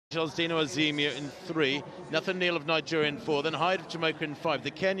Dino Azemia in 3, Nathan Neal of Nigeria in 4, then Hyde of Jamaica in 5, the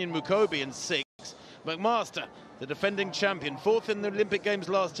Kenyan Mukobi in 6, McMaster, the defending champion, 4th in the Olympic Games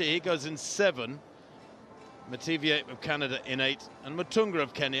last year, he goes in 7, Mativier of Canada in 8, and Mutunga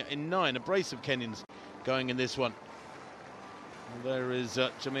of Kenya in 9, a brace of Kenyans going in this one. And there is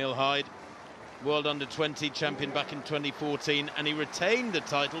Jamil Hyde, World Under-20 champion back in 2014, and he retained the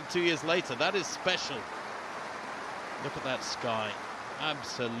title 2 years later. That is special. Look at that sky.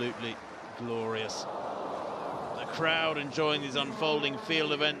 Absolutely glorious. The crowd enjoying these unfolding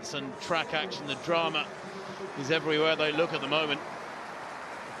field events and track action. The drama is everywhere they look at the moment.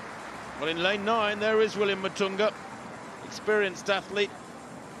 Well, in lane 9, there is William Mutunga, experienced athlete.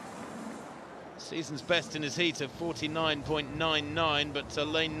 Season's best in his heat of 49.99, but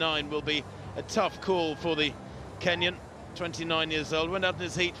lane 9 will be a tough call for the Kenyan, 29 years old. Went out in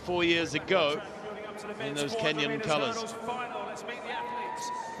his heat 4 years ago in those Kenyan colours.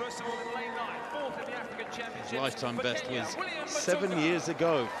 His lifetime best was 7 years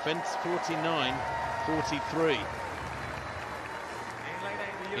ago, fence 49.43.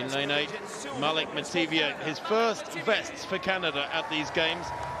 In lane 8, Malik Mativier, his first vests for Canada at these games,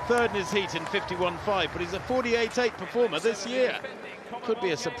 3rd in his heat in 51.5, but he's a 48.8 performer this year. Could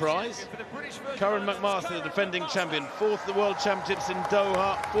be a surprise. Curran McMaster, the defending champion, 4th at the World Championships in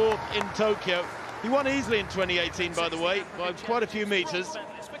Doha, 4th in Tokyo. He won easily in 2018, by the way, by quite a few metres.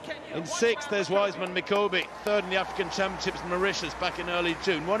 In 6th, there's Wiseman Mikobi, 3rd in the African Championships in Mauritius back in early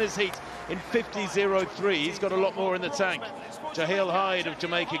June. Won his heat in 50.03. He's got a lot more in the tank. Jahil Hyde of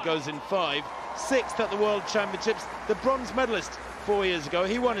Jamaica goes in 5. 6th at the World Championships, the bronze medalist 4 years ago.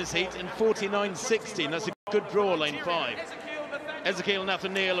 He won his heat in 49.16. That's a good draw, lane 5. Ezekiel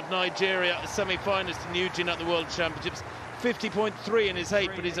Nathaniel of Nigeria, a semi-finalist in Eugene at the World Championships. 50.3 in his 8,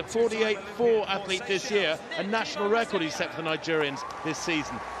 but he's a 48.4 athlete this year, a national record he set for the Nigerians this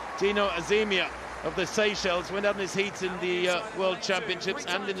season. Dino Azemia of the Seychelles went out in his heat in the World Championships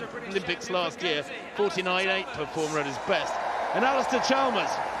and in the Olympics last year, 49.8 performer at his best. And Alistair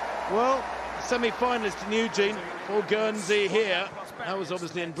Chalmers, well, semi-finalist in Eugene for Guernsey here. That was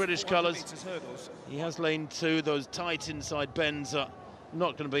obviously in British colours. He has lane 2, those tight inside bends are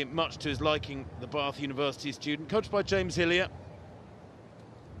not going to be much to his liking, the Bath University student, coached by James Hillier.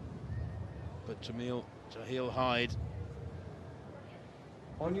 But Jahil Hyde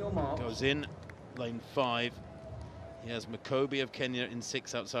on your mark goes in lane 5. He has Mukobi of Kenya in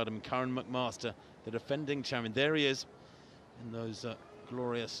 6 outside him, Curran McMaster, the defending champion. There he is in those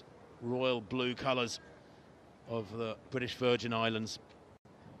glorious royal blue colours of the British Virgin Islands.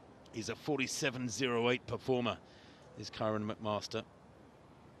 He's a 47.08 performer, is Curran McMaster.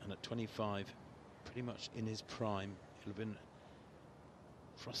 And at 25, pretty much in his prime. He'll have been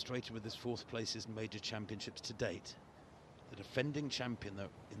frustrated with his 4th places in major championships to date. The defending champion, though,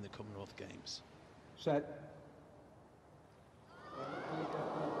 in the Commonwealth Games. Set.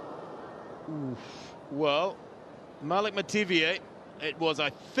 Oof. Well, Malik Mativier, it was, I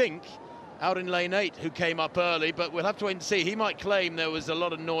think, out in lane 8 who came up early, but we'll have to wait and see. He might claim there was a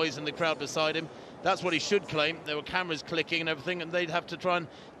lot of noise in the crowd beside him. That's what he should claim. There were cameras clicking and everything, and they'd have to try and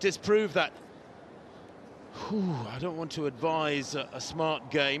disprove that. Whew, I don't want to advise a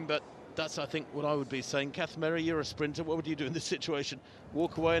smart game, but that's, I think, what I would be saying. Kath Merry, you're a sprinter. What would you do in this situation?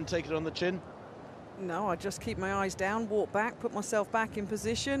 Walk away and take it on the chin? No, I just keep my eyes down, walk back, put myself back in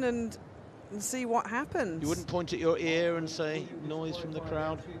position and see what happens. You wouldn't point at your ear and say, noise from the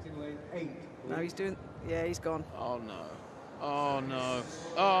crowd? No, he's doing... Yeah, he's gone. Oh, no. Oh, no.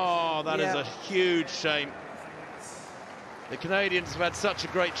 Oh, that is a huge shame. The Canadians have had such a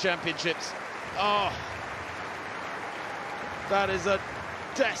great championships. Oh, that is a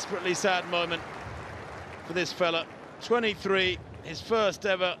desperately sad moment for this fella. 23, his first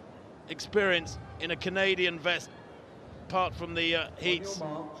ever experience in a Canadian vest, apart from the heats.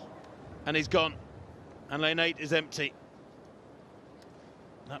 And he's gone. And lane 8 is empty.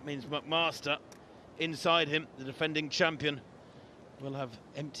 That means McMaster, inside him, the defending champion, will have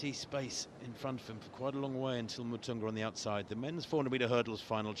empty space in front of him for quite a long way until Mutunga on the outside. The men's 400-metre hurdles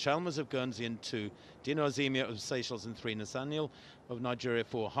final. Chalmers of Guernsey in 2, Dino Azemia of Seychelles in 3, Nathaniel of Nigeria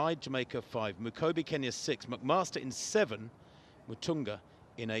 4, Hyde Jamaica 5, Mukobi Kenya 6, McMaster in 7, Mutunga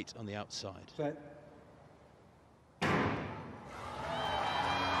in 8 on the outside. Set.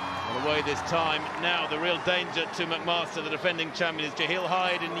 Away this time. Now the real danger to McMaster, the defending champion, is Jahil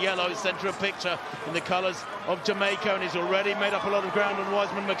Hyde in yellow, centre of picture in the colours of Jamaica, and he's already made up a lot of ground on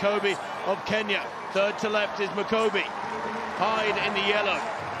Wiseman Mikobi of Kenya. 3rd to left is Mukobi. Hyde in the yellow,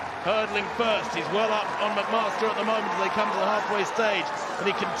 hurdling first. He's well up on McMaster at the moment as they come to the halfway stage, and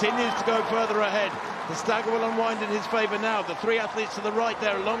he continues to go further ahead. The stagger will unwind in his favour now. The three athletes to the right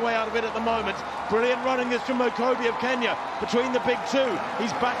there, a long way out of it at the moment. Brilliant running this from Mukobi of Kenya between the big two.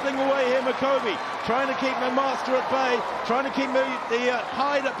 He's battling away here, Mukobi, trying to keep McMaster at bay, trying to keep the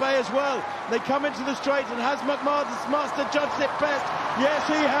Hyde at bay as well. They come into the straight, and has McMaster judged it best? Yes,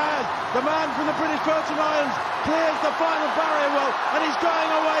 he has. The man from the British Virgin Islands clears the final barrier well, and he's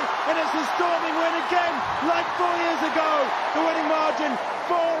going away, and it's a storming win again, like 4 years ago. The winning margin,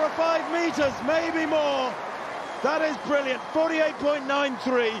 4 or 5 metres, maybe more. That is brilliant.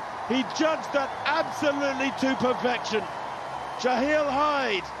 48.93. He judged that absolutely to perfection. Jahil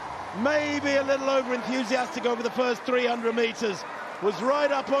Hyde, maybe a little over-enthusiastic over the first 300 metres, was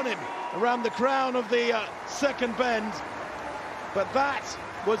right up on him around the crown of the second bend. But that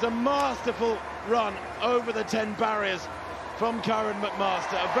was a masterful run over the 10 barriers from Karen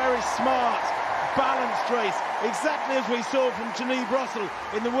McMaster. A very smart, balanced race, exactly as we saw from Janine Russell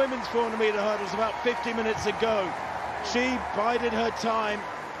in the women's 400-metre hurdles about 50 minutes ago. She bided her time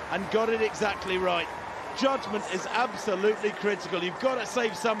and got it exactly right. Judgment is absolutely critical. You've got to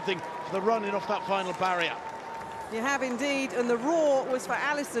save something for the running off that final barrier. You have indeed, and the roar was for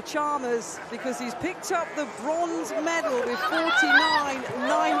Alistair Chalmers, because he's picked up the bronze medal with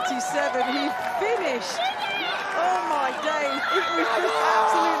 49.97. He finished. Oh my days, it was just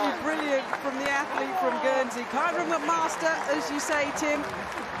absolutely brilliant from the athlete from Guernsey. Karen McMaster, as you say, Tim,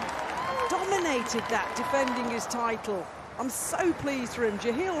 dominated that, defending his title. I'm so pleased for him.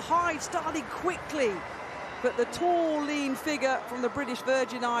 Jahil Hyde started quickly, but the tall, lean figure from the British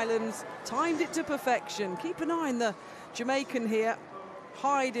Virgin Islands timed it to perfection. Keep an eye on the Jamaican here.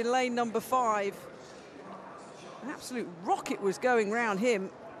 Hyde in lane number 5. An absolute rocket was going round him.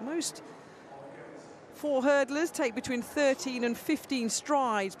 Most 4 hurdlers take between 13 and 15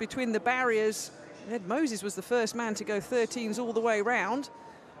 strides between the barriers. Ed Moses was the first man to go 13s all the way round.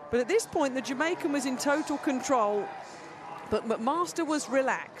 But at this point, the Jamaican was in total control. But McMaster was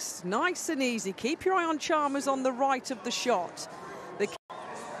relaxed, nice and easy. Keep your eye on Chalmers on the right of the shot. The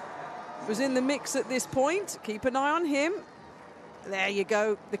was in the mix at this point. Keep an eye on him. There you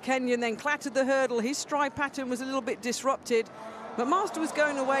go. The Kenyan then clattered the hurdle. His stride pattern was a little bit disrupted. McMaster was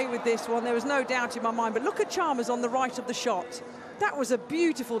going away with this one. There was no doubt in my mind. But look at Chalmers on the right of the shot. That was a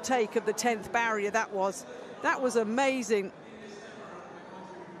beautiful take of the 10th barrier. That was amazing.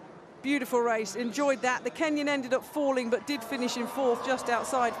 Beautiful race, enjoyed that. The Kenyan ended up falling, but did finish in 4th, just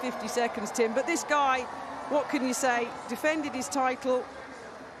outside 50 seconds, Tim. But this guy, what can you say? Defended his title.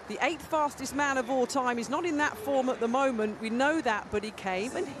 The 8th fastest man of all time. He's not in that form at the moment. We know that, but he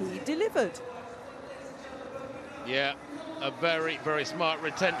came and he delivered. Yeah, a very, very smart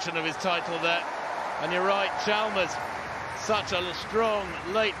retention of his title there. And you're right, Chalmers, such a strong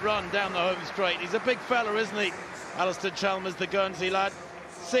late run down the home straight. He's a big fella, isn't he? Alistair Chalmers, the Guernsey lad.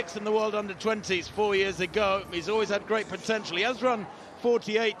 6th in the world under-20s 4 years ago. He's always had great potential. He has run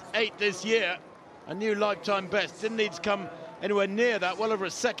 48.8 this year, a new lifetime best. Didn't need to come anywhere near that, well over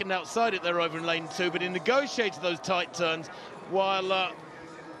a second outside it there over in lane 2, but he negotiated those tight turns while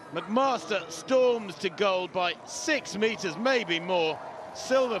McMaster storms to gold by 6 metres, maybe more.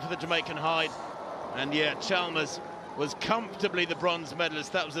 Silver for the Jamaican Hyde. And yeah, Chalmers was comfortably the bronze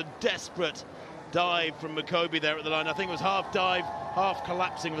medalist. That was a desperate dive from Mukobi there at the line. I think it was half dive, half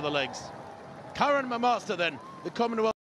collapsing with the legs. Karen McMaster then, the Commonwealth